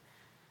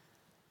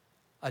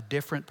 a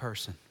different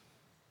person.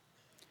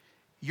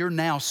 You're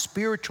now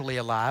spiritually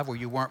alive where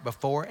you weren't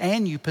before,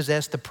 and you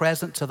possess the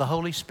presence of the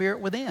Holy Spirit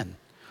within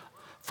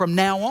from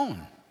now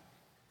on.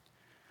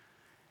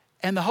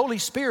 And the Holy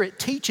Spirit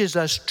teaches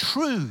us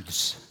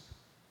truths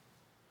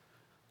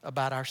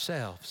about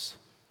ourselves,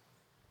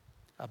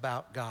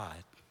 about God,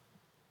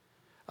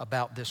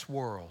 about this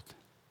world.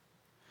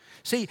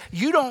 See,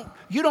 you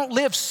don't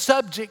live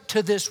subject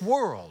to this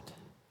world,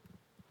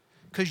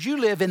 because you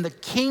live in the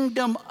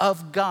kingdom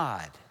of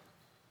God.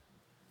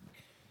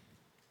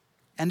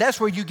 And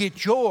that's where you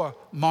get your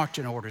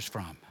marching orders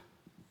from.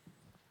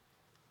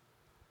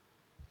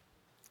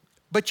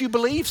 But you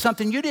believe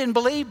something you didn't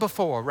believe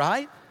before,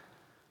 right?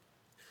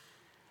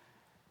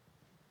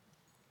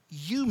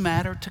 You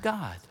matter to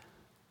God.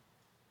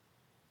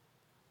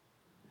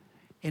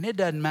 And it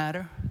doesn't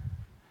matter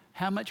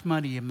how much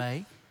money you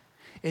make.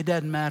 It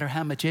doesn't matter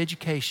how much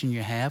education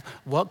you have,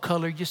 what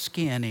color your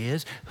skin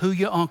is, who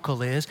your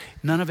uncle is.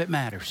 None of it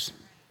matters.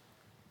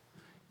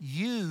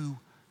 You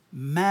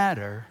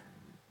matter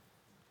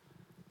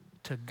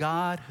to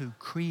God who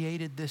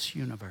created this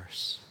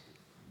universe.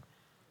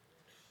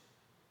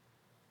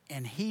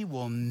 And He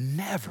will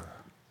never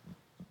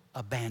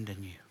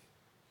abandon you.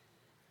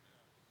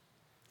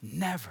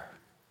 Never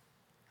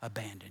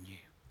abandon you.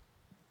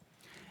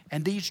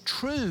 And these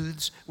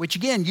truths, which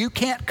again, you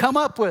can't come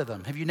up with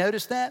them. Have you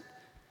noticed that?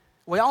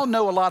 We all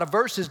know a lot of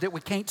verses that we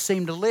can't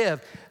seem to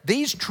live.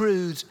 These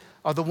truths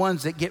are the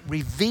ones that get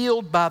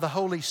revealed by the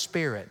Holy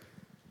Spirit.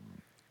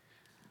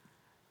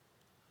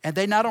 And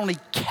they not only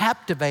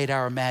captivate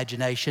our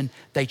imagination,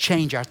 they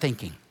change our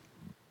thinking.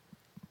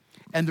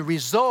 And the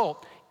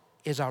result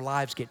is our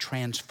lives get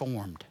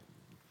transformed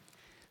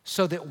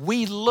so that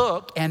we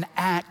look and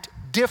act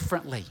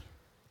differently.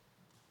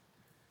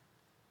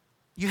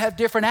 You have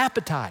different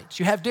appetites,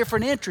 you have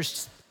different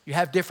interests, you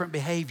have different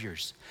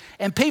behaviors.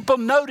 And people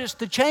notice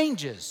the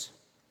changes.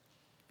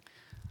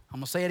 I'm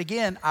going to say it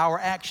again. Our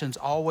actions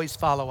always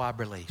follow our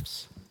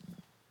beliefs.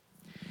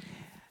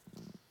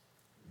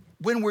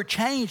 When we're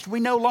changed, we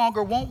no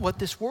longer want what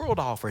this world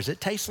offers.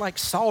 It tastes like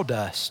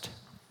sawdust.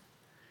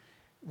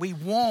 We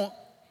want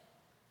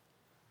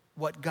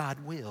what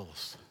God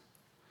wills.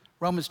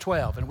 Romans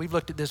 12, and we've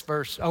looked at this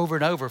verse over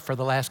and over for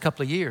the last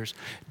couple of years.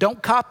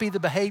 Don't copy the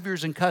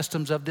behaviors and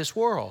customs of this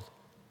world.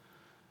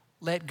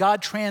 Let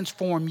God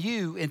transform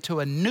you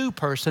into a new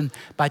person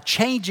by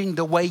changing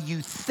the way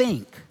you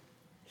think,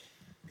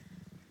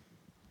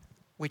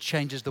 which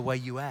changes the way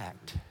you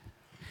act.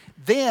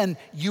 Then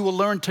you will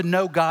learn to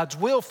know God's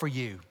will for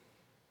you.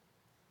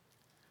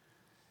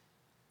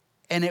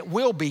 And it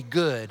will be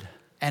good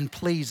and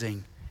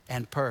pleasing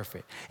and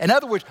perfect. In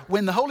other words,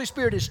 when the Holy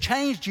Spirit has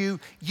changed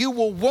you, you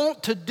will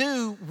want to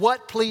do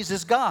what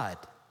pleases God.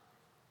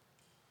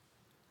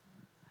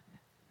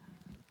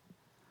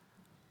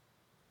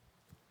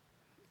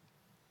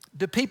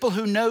 Do people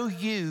who know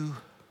you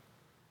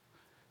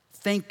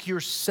think you're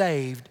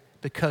saved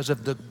because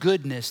of the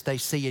goodness they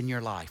see in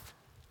your life?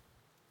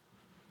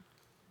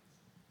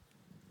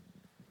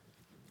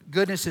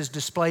 Goodness is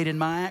displayed in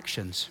my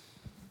actions.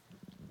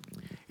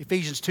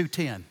 Ephesians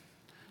 2:10.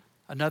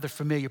 Another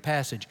familiar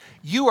passage.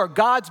 You are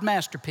God's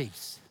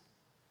masterpiece.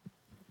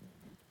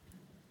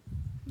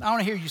 I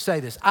want to hear you say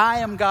this. I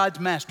am God's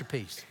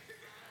masterpiece.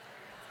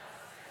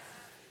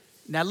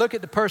 Now look at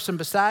the person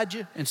beside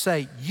you and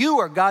say, you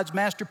are God's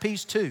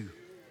masterpiece too.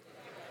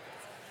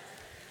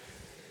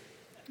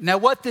 Now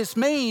what this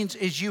means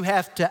is you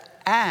have to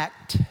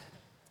act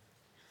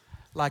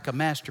like a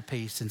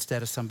masterpiece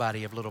instead of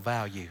somebody of little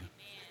value.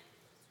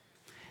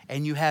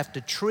 And you have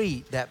to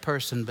treat that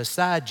person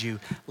beside you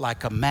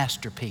like a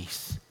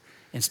masterpiece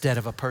instead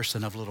of a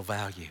person of little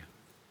value.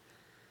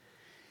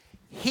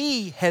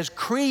 He has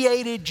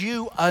created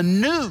you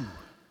anew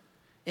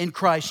in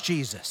Christ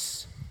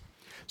Jesus,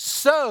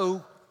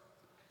 so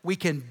we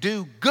can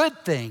do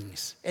good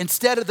things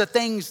instead of the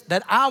things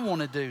that I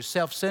want to do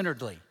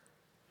self-centeredly.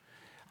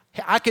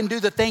 I can do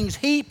the things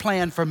He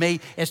planned for me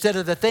instead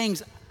of the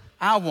things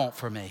I want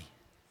for me.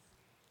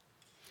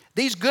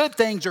 These good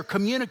things are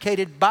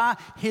communicated by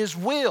His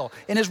will.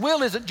 And His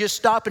will isn't just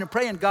stopping and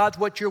praying, God's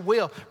what's your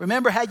will?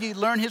 Remember how you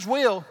learn His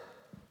will?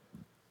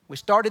 We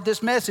started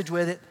this message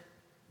with it.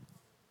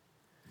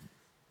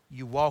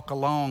 You walk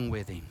along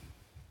with Him.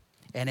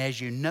 And as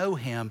you know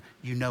Him,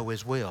 you know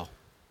His will.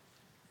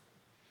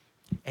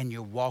 And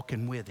you're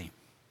walking with Him.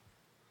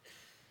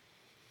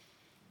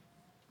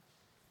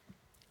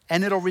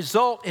 And it'll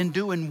result in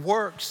doing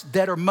works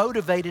that are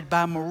motivated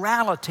by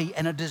morality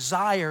and a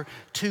desire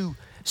to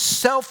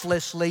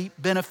selflessly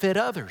benefit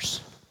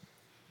others.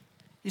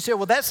 You say,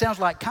 well, that sounds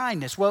like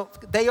kindness. Well,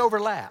 they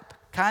overlap.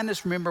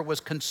 Kindness, remember, was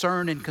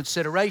concern and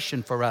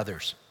consideration for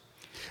others.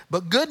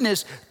 But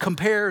goodness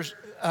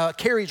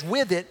carries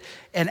with it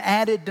an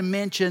added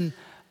dimension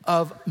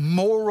of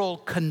moral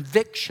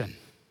conviction.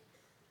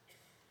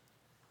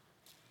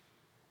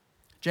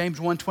 James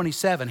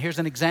 1:27, here's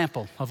an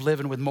example of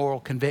living with moral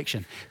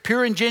conviction.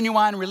 Pure and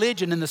genuine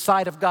religion in the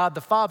sight of God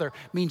the Father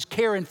means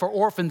caring for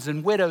orphans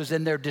and widows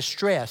in their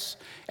distress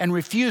and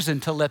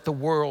refusing to let the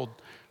world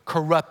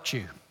corrupt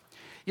you.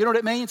 You know what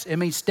it means? It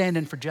means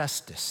standing for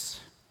justice.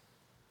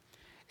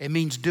 It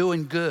means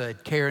doing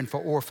good, caring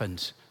for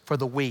orphans, for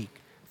the weak,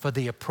 for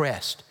the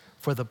oppressed,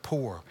 for the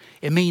poor.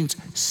 It means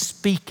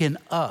speaking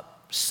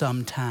up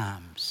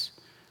sometimes,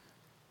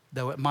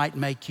 though it might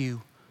make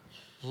you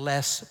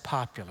less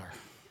popular.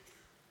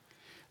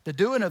 The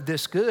doing of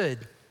this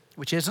good,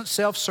 which isn't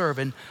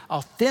self-serving,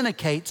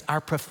 authenticates our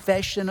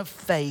profession of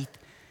faith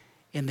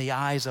in the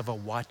eyes of a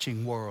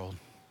watching world.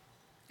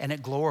 And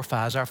it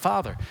glorifies our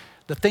Father.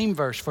 The theme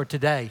verse for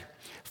today,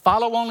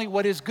 follow only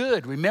what is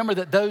good. Remember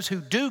that those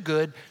who do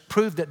good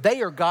prove that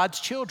they are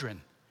God's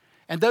children.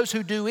 And those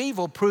who do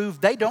evil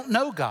prove they don't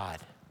know God.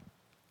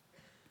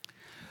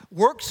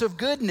 Works of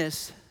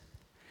goodness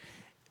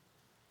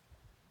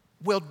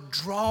will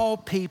draw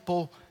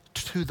people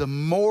to the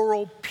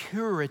moral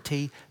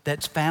purity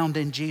that's found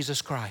in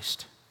Jesus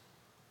Christ.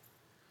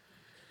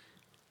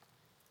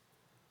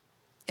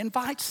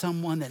 Invite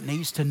someone that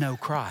needs to know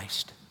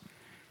Christ.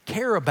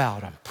 Care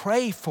about them.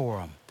 Pray for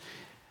them.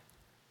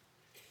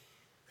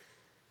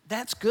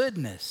 That's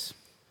goodness.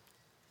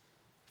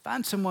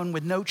 Find someone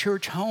with no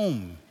church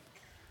home.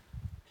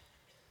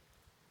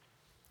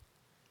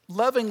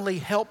 Lovingly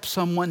help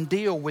someone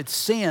deal with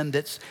sin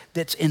that's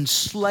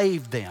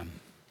enslaved them,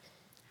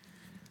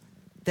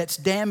 that's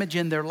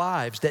damaging their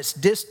lives, that's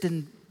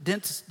distancing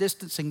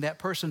that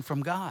person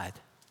from God.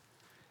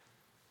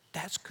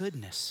 That's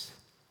goodness.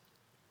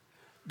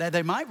 That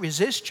they might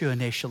resist you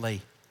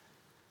initially,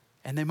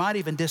 and they might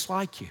even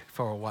dislike you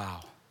for a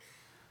while.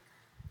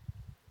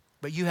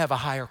 But you have a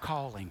higher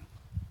calling.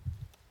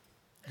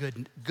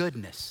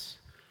 Goodness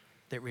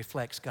that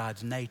reflects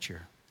God's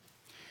nature.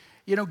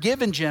 You know,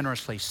 giving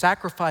generously,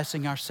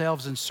 sacrificing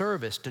ourselves in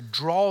service to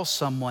draw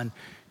someone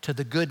to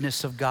the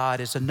goodness of God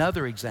is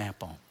another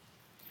example.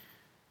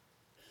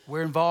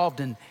 We're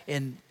involved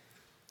in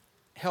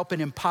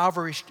helping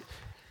impoverished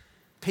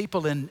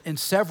people in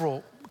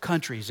several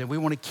countries, and we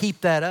want to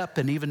keep that up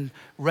and even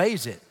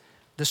raise it.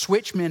 The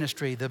Switch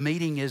Ministry, the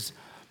meeting is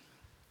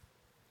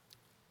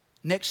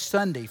next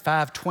Sunday,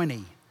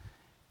 5:20,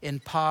 in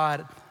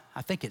Pod,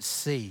 I think it's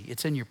C.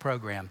 It's in your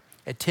program,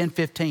 at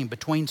 10:15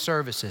 between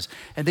services.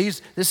 And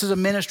this is a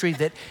ministry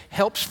that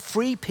helps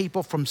free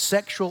people from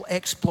sexual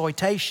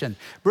exploitation.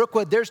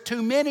 Brookwood, there's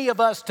too many of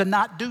us to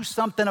not do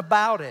something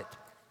about it.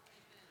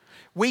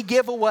 We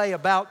give away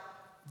about,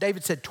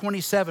 David said,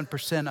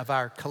 27% of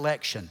our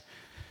collection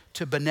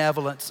to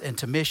benevolence and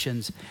to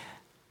missions.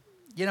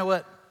 You know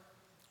what?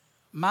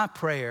 My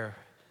prayer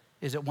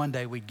is that one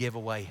day we'd give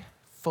away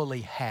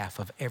fully half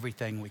of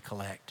everything we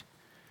collect,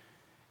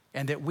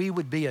 and that we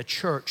would be a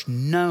church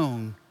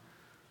known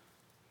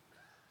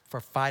for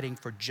fighting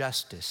for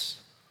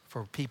justice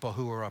for people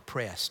who are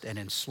oppressed and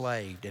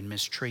enslaved and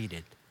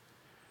mistreated.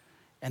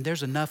 And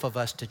there's enough of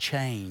us to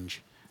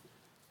change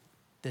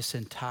this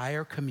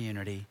entire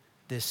community,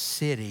 this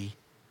city,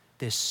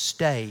 this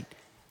state,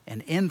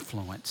 and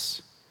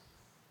influence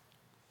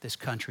this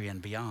country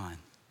and beyond.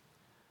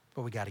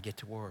 But we got to get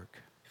to work.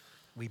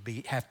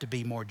 We have to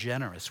be more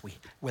generous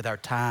with our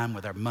time,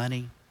 with our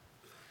money.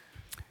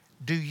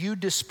 Do you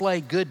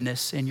display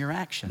goodness in your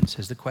actions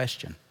is the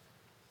question.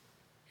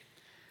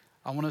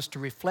 I want us to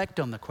reflect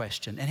on the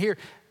question. And here,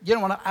 I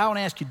want to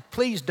ask you,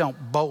 please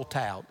don't bolt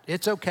out.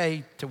 It's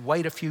okay to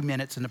wait a few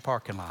minutes in the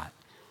parking lot.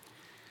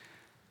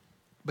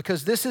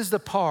 Because this is the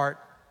part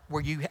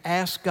where you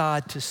ask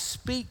God to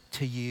speak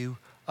to you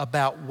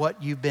about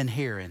what you've been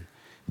hearing.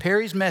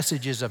 Perry's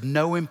message is of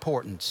no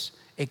importance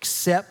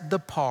except the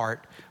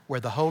part where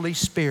the Holy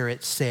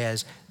Spirit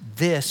says,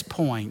 this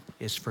point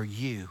is for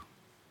you.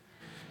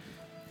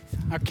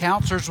 Our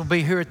counselors will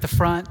be here at the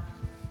front.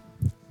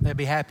 They'll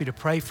be happy to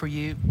pray for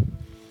you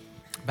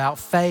about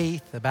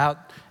faith,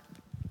 about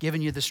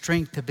giving you the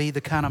strength to be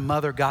the kind of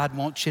mother God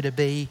wants you to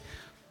be.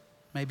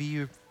 Maybe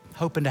you're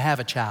hoping to have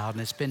a child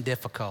and it's been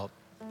difficult.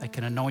 They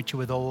can anoint you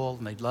with oil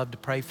and they'd love to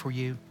pray for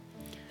you.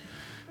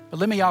 But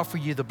let me offer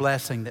you the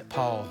blessing that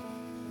Paul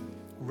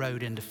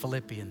wrote into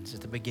Philippians at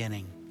the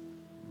beginning.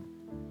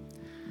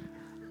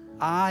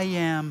 I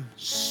am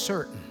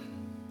certain,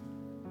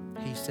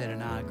 he said,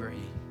 and I agree,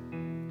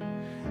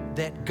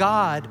 that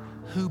God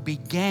who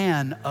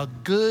began a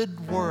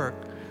good work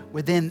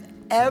within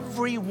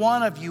every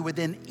one of you,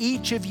 within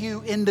each of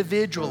you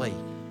individually,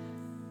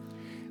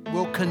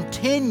 will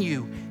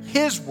continue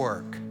his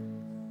work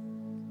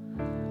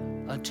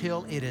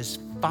until it is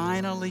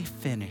finally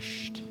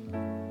finished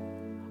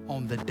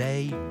on the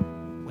day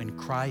when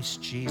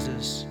Christ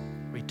Jesus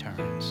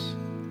returns.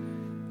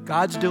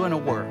 God's doing a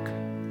work.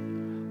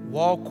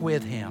 Walk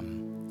with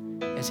him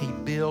as he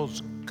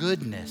builds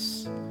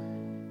goodness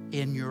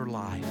in your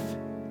life.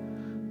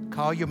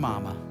 Call your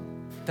mama.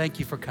 Thank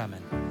you for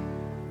coming.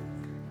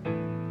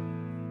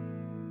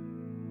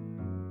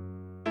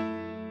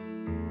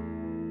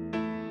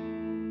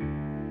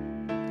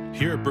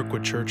 Here at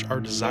Brookwood Church, our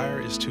desire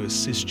is to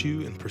assist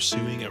you in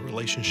pursuing a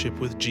relationship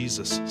with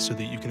Jesus so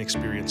that you can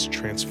experience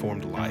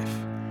transformed life.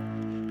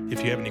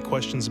 If you have any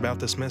questions about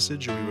this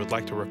message or you would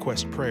like to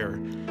request prayer,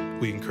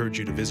 we encourage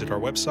you to visit our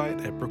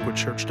website at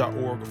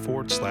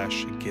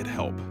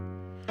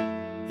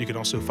brookwoodchurch.org/gethelp. You can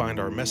also find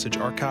our message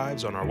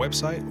archives on our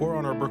website or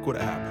on our Brookwood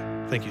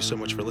app. Thank you so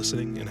much for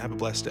listening and have a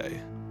blessed day.